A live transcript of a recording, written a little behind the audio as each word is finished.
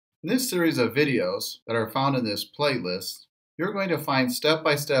In this series of videos that are found in this playlist, you're going to find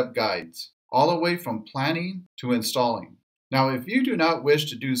step-by-step guides, all the way from planning to installing. Now, if you do not wish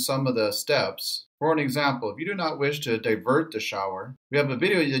to do some of the steps, for an example, if you do not wish to divert the shower, we have a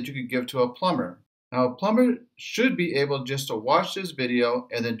video that you could give to a plumber. Now, a plumber should be able just to watch this video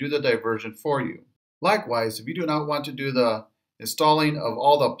and then do the diversion for you. Likewise, if you do not want to do the installing of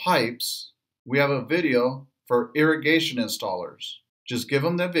all the pipes, we have a video for irrigation installers. Just give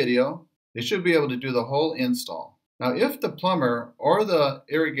them the video. They should be able to do the whole install. Now, if the plumber or the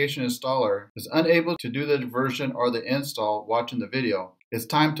irrigation installer is unable to do the diversion or the install watching the video, it's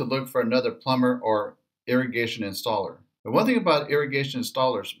time to look for another plumber or irrigation installer. The one thing about irrigation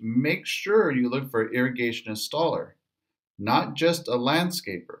installers, make sure you look for an irrigation installer, not just a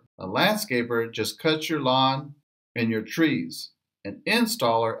landscaper. A landscaper just cuts your lawn and your trees. An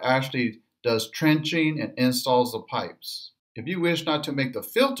installer actually does trenching and installs the pipes. If you wish not to make the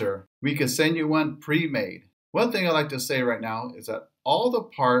filter, we can send you one pre-made. One thing I like to say right now is that all the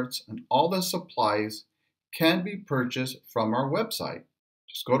parts and all the supplies can be purchased from our website.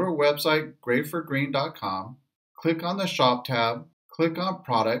 Just go to our website, greywatergreen.com, click on the shop tab, click on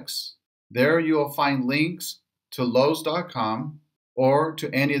products. There you will find links to Lowe's.com or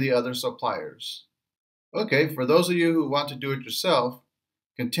to any of the other suppliers. Okay, for those of you who want to do it yourself,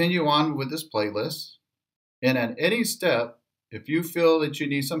 continue on with this playlist. And at any step, if you feel that you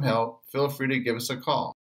need some help, feel free to give us a call.